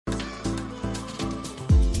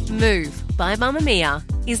Move by Mamamia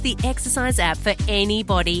is the exercise app for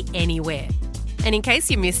anybody, anywhere. And in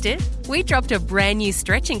case you missed it, we dropped a brand new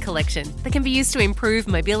stretching collection that can be used to improve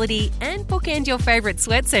mobility and bookend your favourite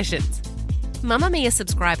sweat sessions. Mamamia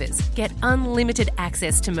subscribers get unlimited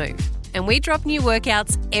access to Move, and we drop new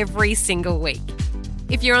workouts every single week.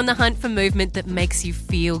 If you're on the hunt for movement that makes you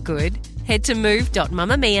feel good, head to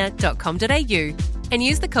move.mamamia.com.au and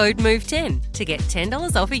use the code MOVE10 to get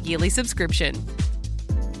 $10 off a yearly subscription.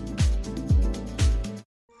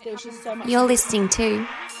 You're listening to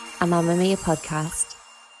a Mamamia podcast.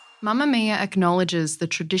 Mamamia acknowledges the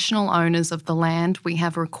traditional owners of the land we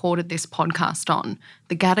have recorded this podcast on,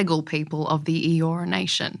 the Gadigal people of the Eora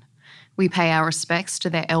Nation. We pay our respects to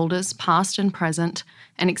their elders, past and present,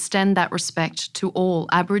 and extend that respect to all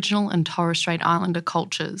Aboriginal and Torres Strait Islander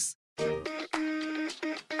cultures.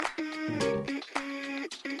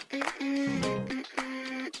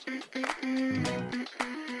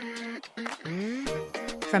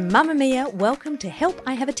 From Mamamia, welcome to Help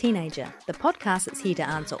I Have a Teenager, the podcast that's here to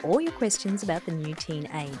answer all your questions about the new teen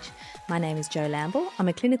age. My name is Jo Lamble. I'm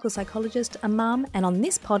a clinical psychologist, a mum, and on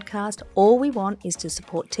this podcast, all we want is to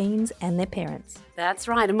support teens and their parents. That's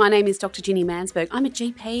right, and my name is Dr. Ginny Mansberg. I'm a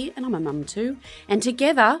GP and I'm a mum too. And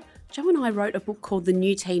together, Jo and I wrote a book called The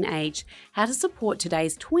New Teen Age, How to Support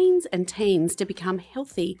Today's Tweens and Teens to Become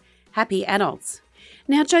Healthy, Happy Adults.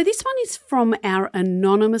 Now, Jo, this one is from our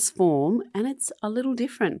anonymous form and it's a little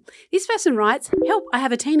different. This person writes, "Help, I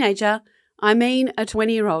have a teenager. I mean a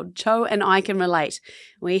 20-year-old. Jo and I can relate.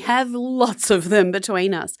 We have lots of them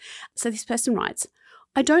between us." So this person writes,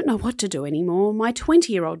 "I don't know what to do anymore. My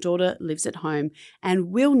 20-year-old daughter lives at home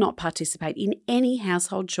and will not participate in any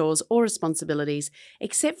household chores or responsibilities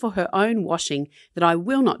except for her own washing that I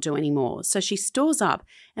will not do anymore. So she stores up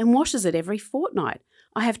and washes it every fortnight.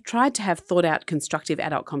 I have tried to have thought-out constructive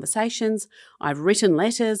adult conversations. I've written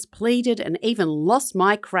letters, pleaded, and even lost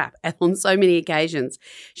my crap on so many occasions.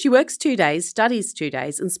 She works 2 days, studies 2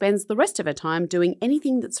 days, and spends the rest of her time doing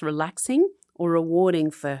anything that's relaxing or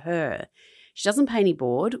rewarding for her. She doesn't pay any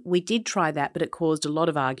board. We did try that, but it caused a lot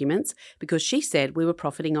of arguments because she said we were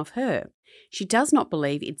profiting off her. She does not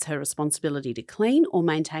believe it's her responsibility to clean or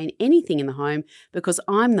maintain anything in the home because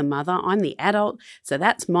I'm the mother, I'm the adult, so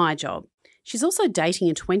that's my job. She's also dating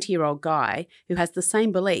a 20-year-old guy who has the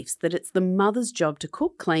same beliefs that it's the mother's job to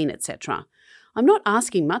cook, clean, etc. I'm not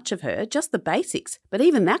asking much of her, just the basics, but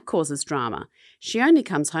even that causes drama. She only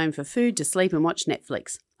comes home for food, to sleep and watch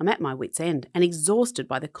Netflix. I'm at my wit's end and exhausted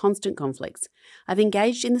by the constant conflicts. I've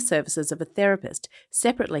engaged in the services of a therapist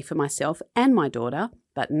separately for myself and my daughter,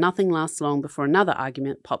 but nothing lasts long before another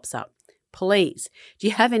argument pops up. Please, do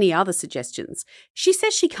you have any other suggestions? She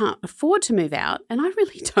says she can't afford to move out, and I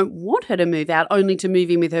really don't want her to move out only to move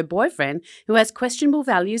in with her boyfriend who has questionable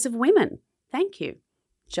values of women. Thank you."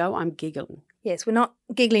 Jo, I'm giggling. Yes, we're not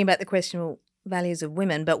giggling about the questionable values of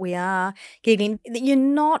women, but we are giggling that you're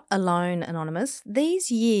not alone, Anonymous.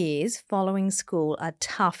 These years following school are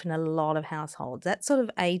tough in a lot of households. That's sort of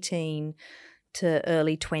 18 to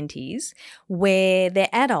early 20s where they're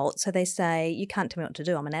adults, so they say, "You can't tell me what to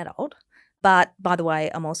do, I'm an adult. But, by the way,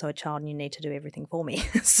 I'm also a child and you need to do everything for me."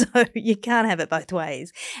 So you can't have it both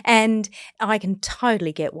ways. And I can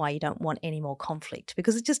totally get why you don't want any more conflict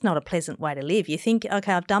because it's just not a pleasant way to live. You think,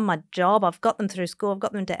 okay, I've done my job, I've got them through school, I've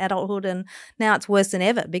got them into adulthood, and now it's worse than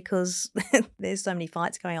ever because there's so many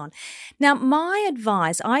fights going on. Now, my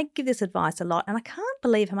advice, I give this advice a lot and I can't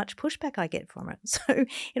believe how much pushback I get from it. So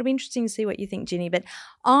it'll be interesting to see what you think, Ginny. But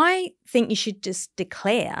I think you should just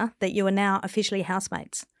declare that you are now officially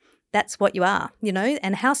housemates. That's what you are,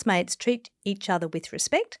 and housemates treat each other with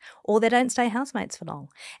respect or they don't stay housemates for long.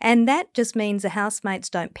 And that just means the housemates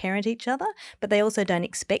don't parent each other, but they also don't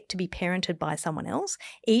expect to be parented by someone else.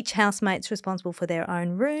 Each housemate's responsible for their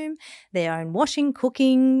own room, their own washing,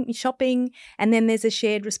 cooking, shopping, and then there's a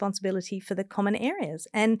shared responsibility for the common areas.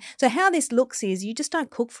 And so how this looks is you just don't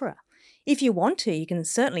cook for her. If you want to, you can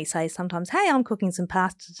certainly say sometimes, "Hey, I'm cooking some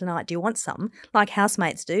pasta tonight. Do you want some?" Like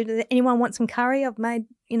housemates do. Does anyone want some curry? I've made,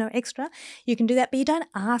 extra. You can do that, but you don't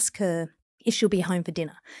ask her if she'll be home for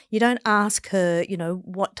dinner. You don't ask her,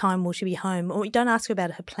 what time will she be home, or you don't ask her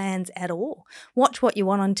about her plans at all. Watch what you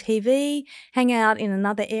want on TV, hang out in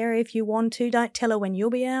another area if you want to. Don't tell her when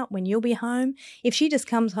you'll be out, when you'll be home. If she just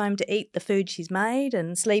comes home to eat the food she's made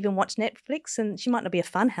and sleep and watch Netflix, and she might not be a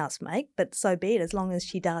fun housemate, but so be it as long as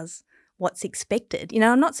she does what's expected.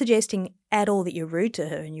 I'm not suggesting at all that you're rude to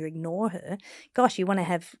her and you ignore her. Gosh, you want to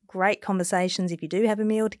have great conversations if you do have a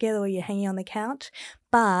meal together or you're hanging on the couch,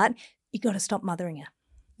 but you've got to stop mothering her.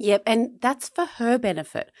 Yep, and that's for her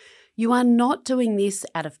benefit. You are not doing this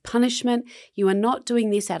out of punishment. You are not doing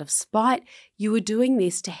this out of spite. You are doing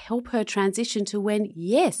this to help her transition to when,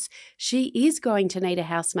 yes, she is going to need a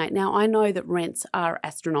housemate. Now, I know that rents are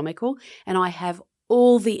astronomical, and I have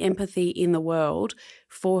all the empathy in the world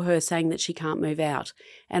for her saying that she can't move out.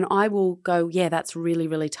 And I will go, yeah, that's really,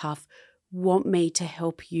 really tough. Want me to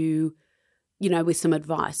help you, with some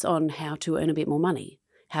advice on how to earn a bit more money,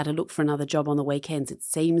 how to look for another job on the weekends. It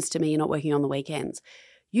seems to me you're not working on the weekends.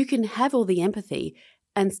 You can have all the empathy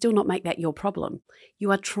and still not make that your problem.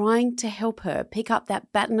 You are trying to help her pick up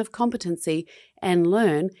that baton of competency and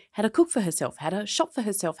learn how to cook for herself, how to shop for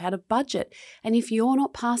herself, how to budget. And if you're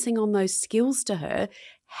not passing on those skills to her,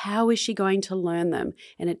 how is she going to learn them?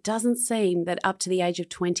 And it doesn't seem that up to the age of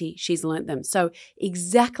 20, she's learnt them. So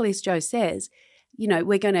exactly as Jo says,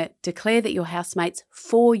 we're going to declare that you're housemates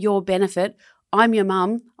for your benefit. I'm your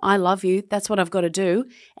mum. I love you. That's what I've got to do.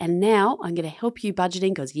 And now I'm going to help you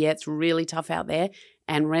budgeting because, it's really tough out there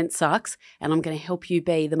and rent sucks. And I'm going to help you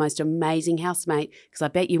be the most amazing housemate because I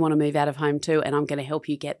bet you want to move out of home too. And I'm going to help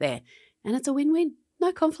you get there. And it's a win-win.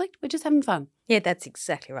 No conflict. We're just having fun. Yeah, that's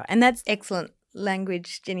exactly right. And that's excellent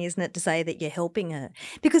language, Jenny, isn't it, to say that you're helping her?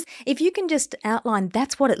 Because if you can just outline,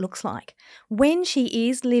 that's what it looks like. When she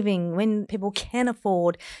is living, when people can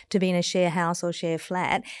afford to be in a share house or share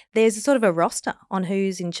flat, there's a sort of a roster on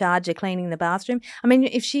who's in charge of cleaning the bathroom. I mean,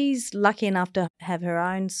 if she's lucky enough to have her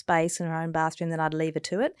own space and her own bathroom, then I'd leave her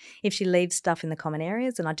to it. If she leaves stuff in the common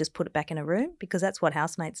areas, then I'd just put it back in a room because that's what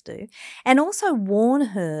housemates do. And also warn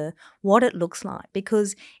her what it looks like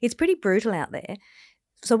because it's pretty brutal out there.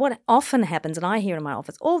 So what often happens, and I hear in my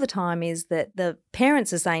office all the time, is that the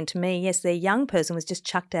parents are saying to me, yes, their young person was just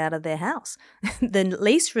chucked out of their house. The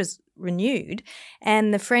lease was renewed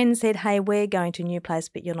and the friend said, hey, we're going to a new place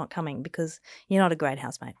but you're not coming because you're not a great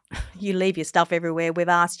housemate. You leave your stuff everywhere. We've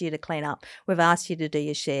asked you to clean up. We've asked you to do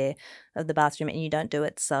your share of the bathroom and you don't do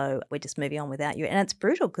it, so we're just moving on without you. And it's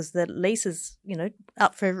brutal because the lease is,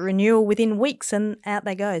 up for renewal within weeks and out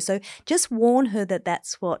they go. So just warn her that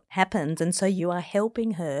that's what happens, and so you are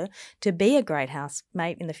helping her to be a great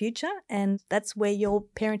housemate in the future, and that's where your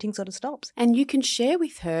parenting sort of stops. And you can share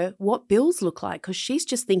with her what bills look like because she's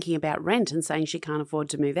just thinking about rent and saying she can't afford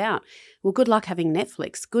to move out. Well, good luck having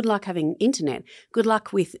Netflix, good luck having internet, good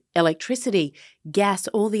luck with electricity, gas,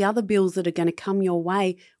 all the other bills that are going to come your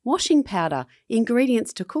way, washing powder,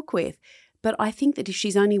 ingredients to cook with. But I think that if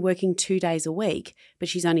she's only working 2 days a week, but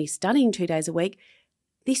she's only studying 2 days a week,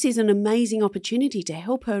 this is an amazing opportunity to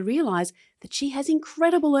help her realise that she has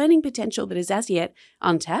incredible earning potential that is as yet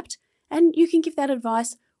untapped. And you can give that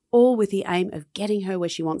advice all with the aim of getting her where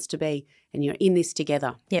she wants to be. And you're in this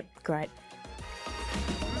together. Yep, great.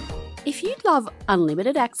 If you'd love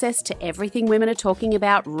unlimited access to everything women are talking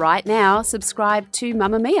about right now, subscribe to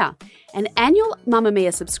Mamamia. An annual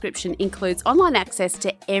Mamamia subscription includes online access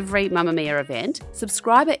to every Mamamia event,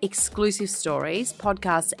 subscriber exclusive stories,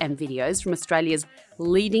 podcasts and videos from Australia's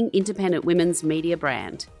leading independent women's media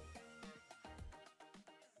brand.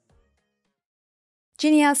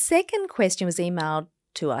 Ginny, our second question was emailed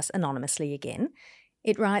to us anonymously again.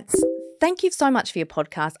 It writes, thank you so much for your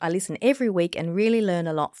podcast. I listen every week and really learn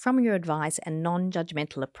a lot from your advice and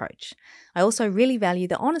non-judgmental approach. I also really value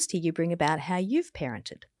the honesty you bring about how you've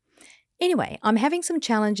parented. Anyway, I'm having some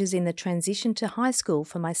challenges in the transition to high school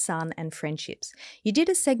for my son and friendships. You did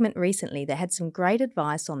a segment recently that had some great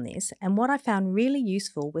advice on this, and what I found really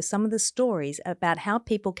useful were some of the stories about how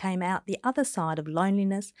people came out the other side of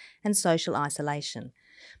loneliness and social isolation.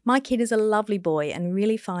 My kid is a lovely boy and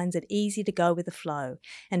really finds it easy to go with the flow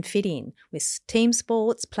and fit in with team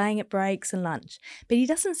sports, playing at breaks and lunch. But he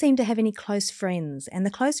doesn't seem to have any close friends, and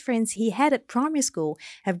the close friends he had at primary school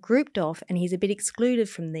have grouped off and he's a bit excluded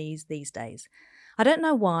from these days. I don't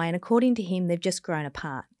know why, and according to him, they've just grown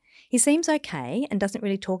apart. He seems okay and doesn't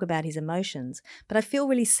really talk about his emotions, but I feel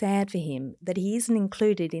really sad for him that he isn't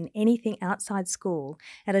included in anything outside school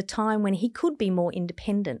at a time when he could be more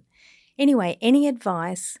independent. Anyway, any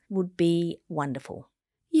advice would be wonderful.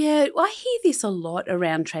 Yeah, I hear this a lot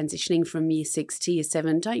around transitioning from year 6 to year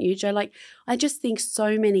 7, don't you, Jo? I just think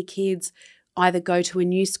so many kids either go to a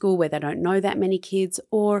new school where they don't know that many kids,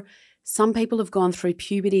 or some people have gone through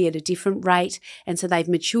puberty at a different rate, and so they've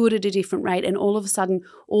matured at a different rate, and all of a sudden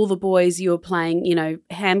all the boys you were playing,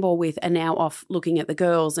 handball with are now off looking at the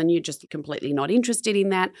girls, and you're just completely not interested in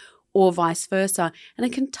that, or vice versa. And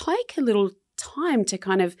it can take a little time to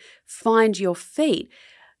kind of find your feet.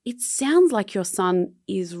 It sounds like your son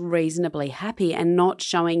is reasonably happy and not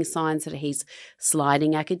showing signs that he's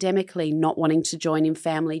sliding academically, not wanting to join in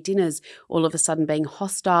family dinners, all of a sudden being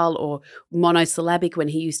hostile or monosyllabic when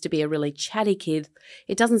he used to be a really chatty kid.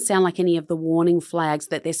 It doesn't sound like any of the warning flags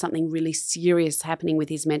that there's something really serious happening with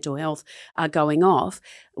his mental health are going off.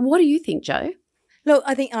 What do you think, Jo? Look,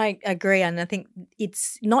 I think I agree, and I think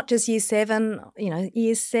it's not just year 7,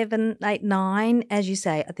 years 7, 8, 9, as you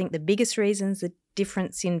say. I think the biggest reasons the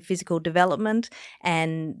difference in physical development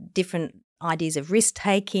and different ideas of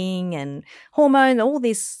risk-taking and hormone, all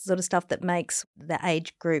this sort of stuff that makes the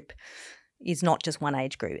age group is not just one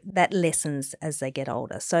age group. That lessens as they get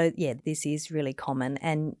older. So, yeah, this is really common.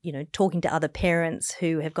 And, talking to other parents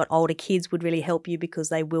who have got older kids would really help you because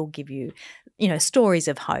they will give you, stories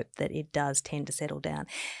of hope that it does tend to settle down.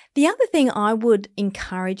 The other thing I would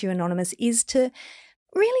encourage you, Anonymous, is to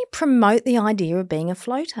really promote the idea of being a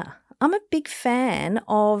floater. I'm a big fan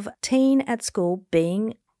of teen at school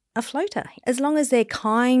being a floater. As long as they're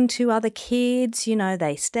kind to other kids,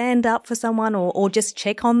 they stand up for someone or just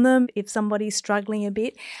check on them if somebody's struggling a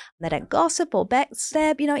bit. They don't gossip or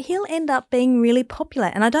backstab, he'll end up being really popular.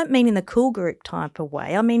 And I don't mean in the cool group type of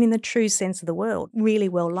way. I mean in the true sense of the word, really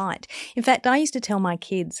well liked. In fact, I used to tell my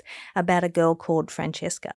kids about a girl called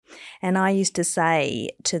Francesca. And I used to say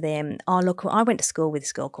to them, oh, look, I went to school with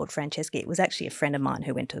this girl called Francesca. It was actually a friend of mine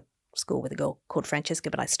who went to school with a girl called Francesca,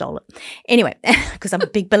 but I stole it. Anyway, because I'm a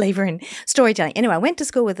big believer in storytelling. Anyway, I went to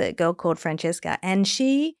school with a girl called Francesca, and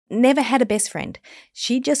she never had a best friend.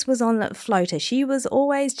 She just was on the floater. She was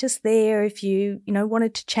always just there if you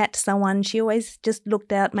wanted to chat to someone. She always just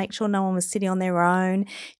looked out, make sure no one was sitting on their own.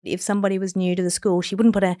 If somebody was new to the school, she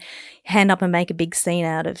wouldn't put a hand up and make a big scene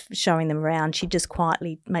out of showing them around. She'd just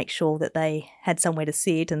quietly make sure that they had somewhere to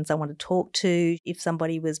sit and someone to talk to. If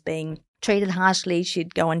somebody was being treated harshly,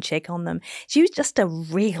 she'd go and check on them. She was just a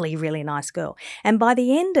really, really nice girl. And by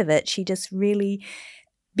the end of it, she just really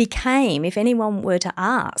became, if anyone were to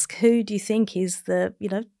ask, who do you think is the,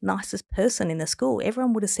 nicest person in the school,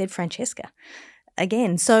 everyone would have said Francesca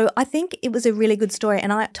again. So I think it was a really good story.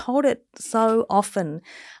 And I told it so often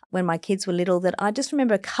when my kids were little that I just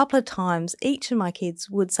remember a couple of times each of my kids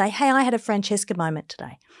would say, hey, I had a Francesca moment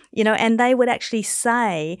today, and they would actually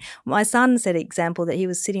say, my son said, example, that he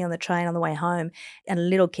was sitting on the train on the way home and a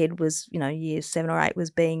little kid was, year 7 or 8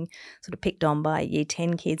 was being sort of picked on by year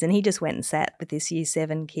 10 kids, and he just went and sat with this year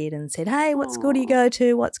 7 kid and said, hey, what school do you go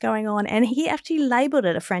to? What's going on? And he actually labelled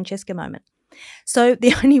it a Francesca moment. So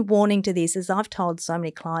the only warning to this is I've told so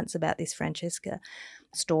many clients about this Francesca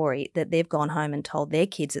story that they've gone home and told their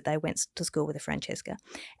kids that they went to school with a Francesca.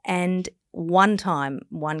 And one time,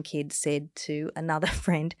 one kid said to another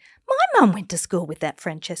friend, my mum went to school with that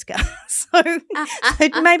Francesca. So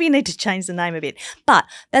maybe you need to change the name a bit. But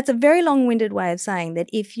that's a very long-winded way of saying that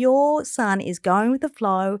if your son is going with the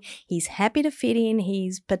flow, he's happy to fit in,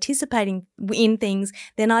 he's participating in things,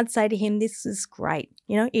 then I'd say to him, this is great.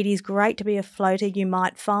 It is great to be a floater. You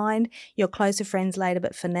might find your closer friends later,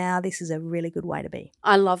 but for now, this is a really good way to be.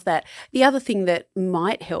 I love that. The other thing that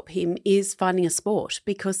might help him is finding a sport,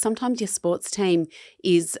 because sometimes your sports team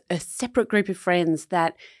is a separate group of friends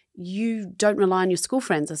that you don't rely on your school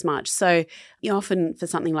friends as much. So often for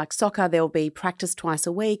something like soccer, there'll be practice twice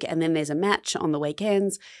a week and then there's a match on the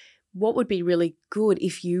weekends. What would be really good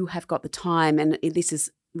if you have got the time, and this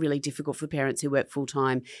is really difficult for parents who work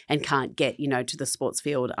full-time and can't get, to the sports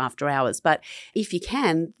field after hours. But if you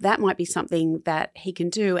can, that might be something that he can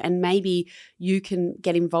do, and maybe you can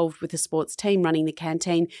get involved with the sports team running the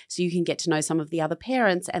canteen so you can get to know some of the other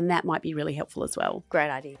parents, and that might be really helpful as well. Great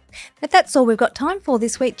idea. But that's all we've got time for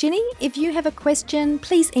this week, Ginny. If you have a question,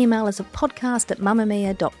 please email us at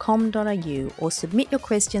podcast@mamamia.com.au or submit your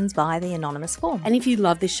questions via the anonymous form. And if you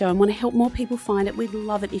love this show and want to help more people find it, we'd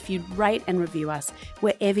love it if you'd rate and review us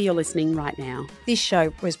wherever you're listening right now. This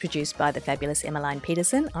show was produced by the fabulous Emmeline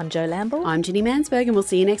Peterson. I'm Jo Lamble. I'm Ginny Mansberg, and we'll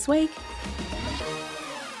see you next week.